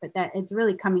 dictate, but that it's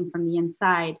really coming from the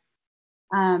inside.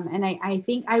 And I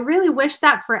think I really wish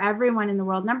that for everyone in the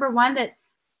world. Number one, that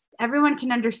everyone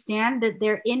can understand that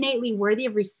they're innately worthy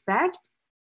of respect,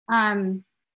 and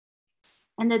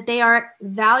that they are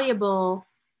valuable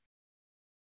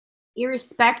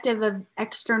irrespective of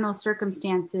external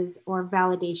circumstances or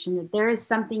validation, that there is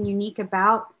something unique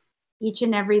about each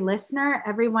and every listener,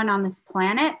 everyone on this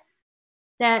planet,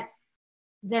 that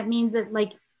means that,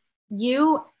 like,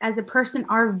 you as a person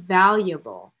are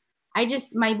valuable.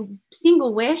 My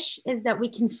single wish is that we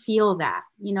can feel that,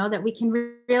 that we can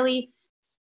really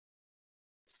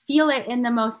feel it in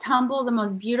the most humble, the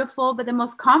most beautiful, but the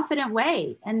most confident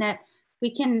way. And that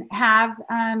we can have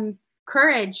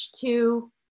courage to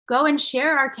go and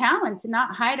share our talents and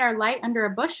not hide our light under a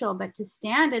bushel, but to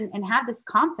stand and have this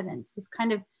confidence, this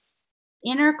kind of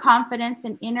inner confidence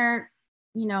and inner,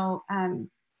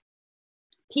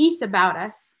 peace about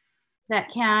us that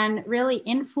can really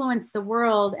influence the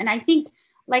world. And I think,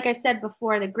 like I said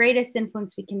before, the greatest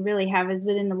influence we can really have is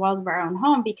within the walls of our own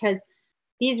home, because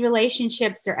these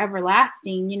relationships are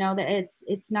everlasting, that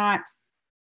it's not,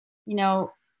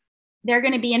 they're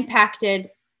going to be impacted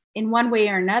in one way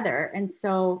or another. And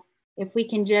so if we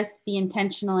can just be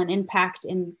intentional and impact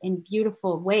in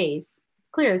beautiful ways,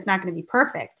 clearly it's not going to be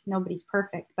perfect. Nobody's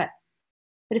perfect, but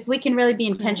if we can really be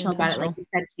intentional about it, like you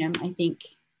said, Kim, I think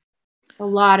a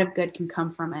lot of good can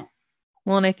come from it.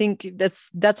 Well, and I think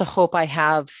that's a hope I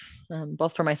have,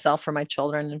 both for myself, for my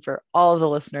children, and for all of the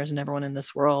listeners and everyone in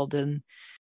this world. And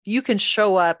you can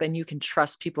show up and you can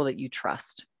trust people that you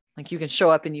trust. Like you can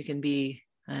show up and you can be,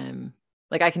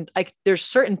 there's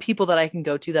certain people that I can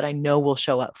go to that I know will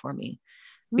show up for me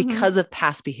because of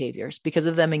past behaviors, because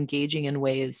of them engaging in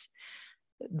ways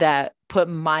that put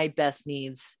my best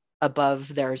needs above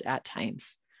theirs at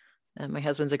times. And my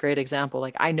husband's a great example.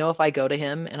 Like, I know if I go to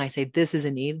him and I say, this is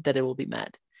a need, that it will be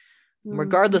met,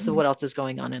 regardless of what else is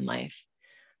going on in life.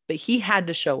 But he had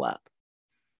to show up.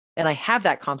 And I have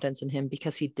that confidence in him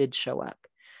because he did show up.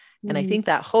 And I think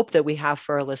that hope that we have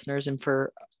for our listeners and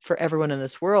for everyone in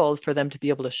this world, for them to be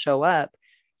able to show up,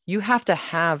 you have to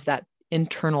have that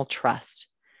internal trust.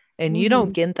 And you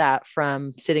don't get that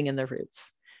from sitting in the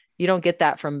roots. You don't get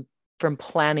that from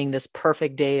planning this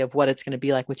perfect day of what it's going to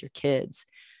be like with your kids.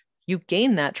 You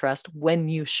gain that trust when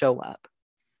you show up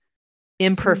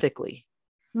imperfectly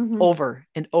over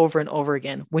and over and over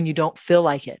again, when you don't feel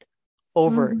like it,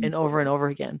 over and over and over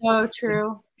again. So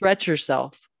true. Stretch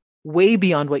yourself way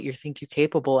beyond what you think you're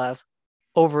capable of,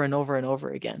 over and over and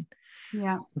over again.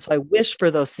 Yeah. And so I wish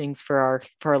for those things for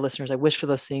our listeners. I wish for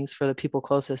those things for the people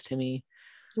closest to me.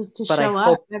 Just to show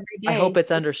up every day. I hope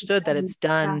it's understood that it's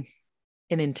done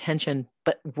in intention,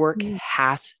 but work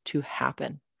has to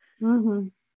happen.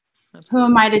 Who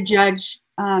am I to judge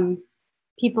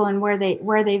people and where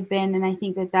they've been? And I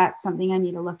think that that's something I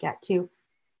need to look at too.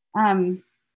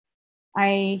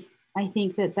 I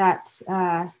think that's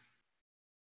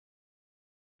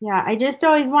I just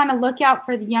always want to look out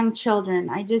for the young children.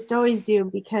 I just always do,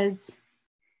 because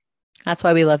that's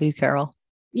why we love you, Carol.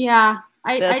 Yeah,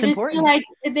 I just feel like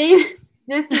they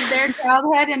this is their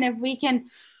childhood. And if we can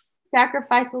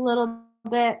sacrifice a little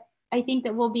bit, I think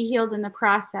that we'll be healed in the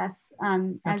process,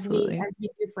 as we do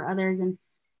for others. And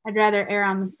I'd rather err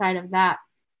on the side of that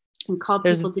and call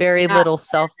There's people. very little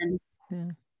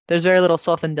there's very little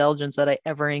self-indulgence that I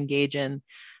ever engage in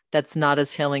that's not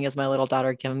as healing as my little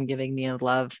daughter giving me a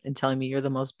love and telling me you're the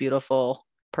most beautiful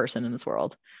person in this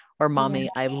world, or mommy,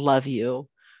 I love you,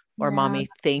 or mommy,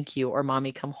 thank you, or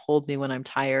mommy, come hold me when I'm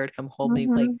tired, come hold me.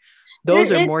 Like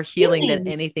those are more healing than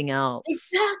anything else.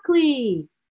 Exactly.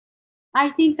 I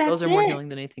think those are more healing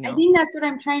than anything else. I think that's what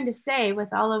I'm trying to say with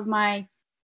all of my,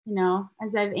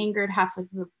 as I've angered half of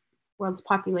the world's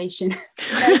population.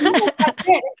 I think that's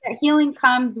it. Is that healing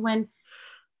comes when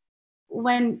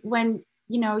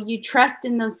you trust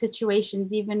in those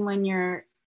situations, even when you're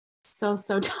so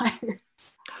tired.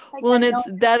 Well, and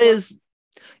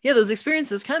those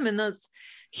experiences come, and that's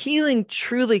healing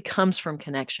truly comes from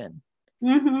connection.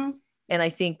 And I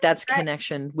think that's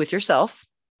connection with yourself,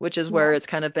 which is where it's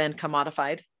kind of been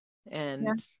commodified and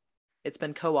it's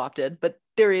been co-opted, but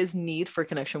there is need for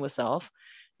connection with self.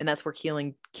 And that's where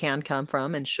healing can come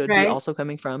from and should be also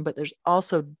coming from. But there's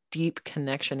also deep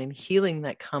connection and healing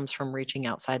that comes from reaching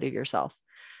outside of yourself.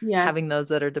 Having those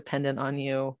that are dependent on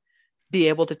you be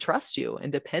able to trust you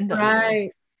and depend on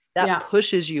you. That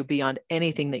pushes you beyond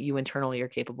anything that you internally are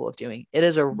capable of doing. It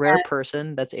is a rare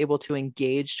person that's able to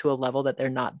engage to a level that they're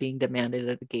not being demanded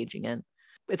of engaging in.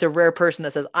 It's a rare person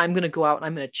that says, I'm going to go out and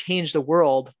I'm going to change the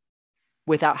world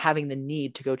without having the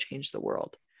need to go change the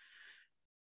world.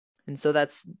 And so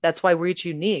that's why we're each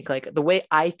unique. Like the way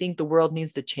I think the world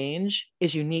needs to change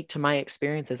is unique to my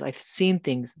experiences. I've seen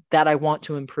things that I want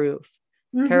to improve.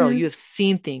 Carol, you have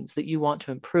seen things that you want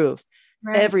to improve.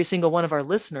 Every single one of our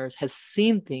listeners has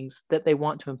seen things that they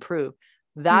want to improve.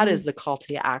 That is the call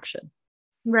to action.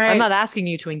 I'm not asking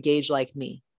you to engage like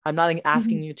me. I'm not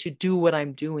asking you to do what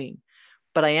I'm doing,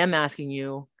 but I am asking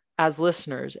you as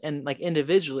listeners and like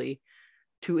individually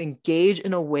to engage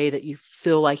in a way that you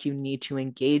feel like you need to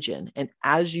engage in. And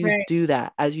as you do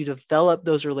that, as you develop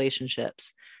those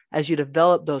relationships, as you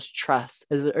develop those trusts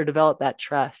or develop that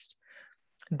trust,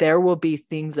 there will be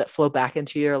things that flow back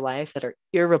into your life that are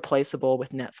irreplaceable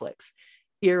with Netflix,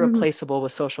 irreplaceable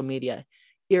with social media,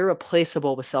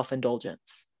 irreplaceable with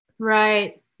self-indulgence.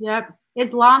 Right. Yep.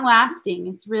 It's long lasting.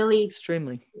 It's really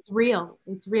extremely, it's real.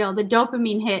 It's real. The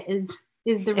dopamine hit is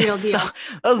the real deal.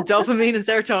 Those dopamine and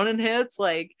serotonin hits,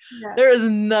 there is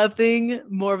nothing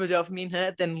more of a dopamine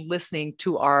hit than listening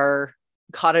to our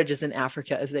cottages in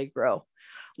Africa as they grow.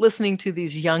 Listening to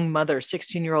these young mothers,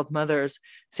 16-year-old mothers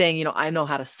saying, I know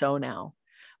how to sew now.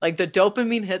 Like the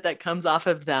dopamine hit that comes off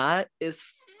of that is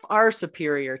far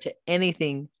superior to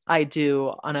anything I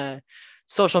do on a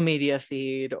social media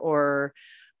feed or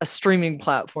a streaming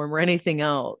platform or anything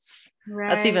else.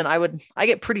 That's even, I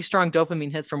get pretty strong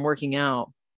dopamine hits from working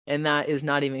out. And that is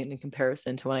not even in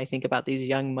comparison to when I think about these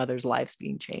young mothers' lives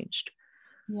being changed.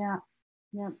 Yeah.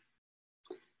 Yep.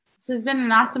 This has been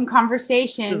an awesome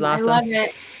conversation. Awesome. I love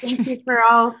it. Thank you for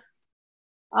all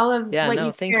of what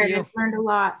you've shared. I've learned a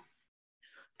lot.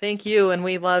 Thank you. And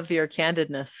we love your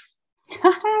candidness.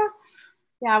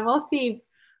 Yeah, we'll see.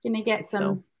 Gonna get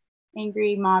some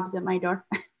angry mobs at my door.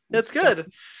 That's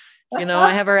good.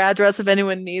 I have our address if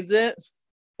anyone needs it.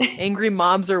 Angry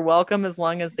mobs are welcome as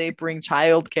long as they bring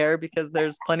childcare, because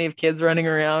there's plenty of kids running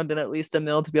around and at least a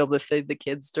meal to be able to feed the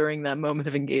kids during that moment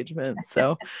of engagement.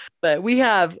 So, but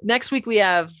next week we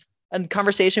have a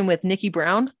conversation with Nikki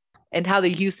Brown and how the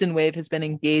Houston Wave has been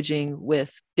engaging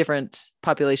with different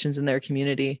populations in their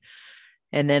community.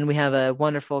 And then we have a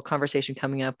wonderful conversation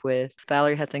coming up with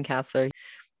Valerie Hetland-Katzler.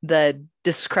 The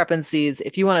discrepancies,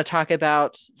 if you want to talk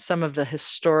about some of the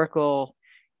historical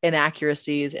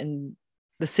inaccuracies and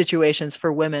the situations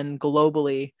for women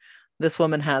globally, this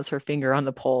woman has her finger on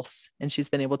the pulse, and she's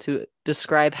been able to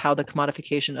describe how the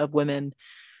commodification of women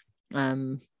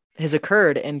has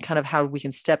occurred and kind of how we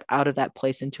can step out of that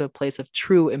place into a place of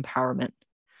true empowerment.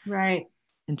 Right.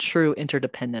 And true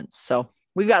interdependence. So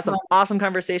we've got some awesome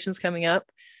conversations coming up.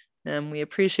 And we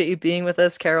appreciate you being with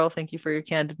us, Carol. Thank you for your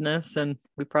candidness. And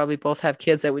we probably both have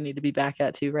kids that we need to be back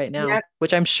at too right now,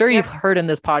 which I'm sure you've heard in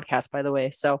this podcast, by the way.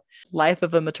 So Life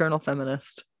of a Maternal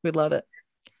Feminist. We love it.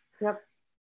 Yep.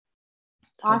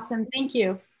 Awesome. Thank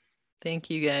you.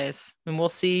 Thank you guys. And we'll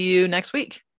see you next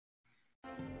week.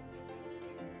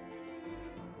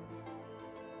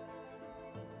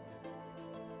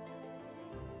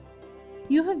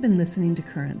 You have been listening to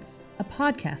Currents, a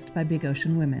podcast by Big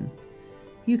Ocean Women.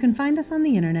 You can find us on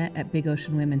the internet at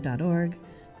bigoceanwomen.org,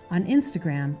 on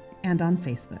Instagram, and on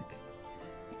Facebook.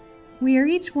 We are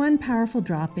each one powerful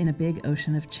drop in a big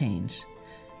ocean of change.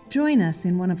 Join us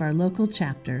in one of our local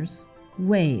chapters,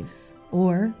 WAVES,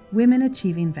 or Women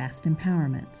Achieving Vast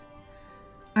Empowerment.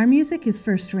 Our music is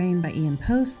First Rain by Ian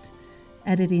Post.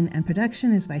 Editing and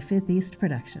production is by Fifth East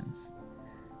Productions.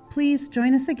 Please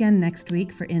join us again next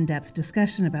week for in-depth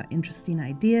discussion about interesting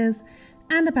ideas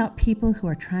and about people who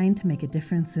are trying to make a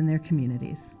difference in their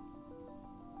communities.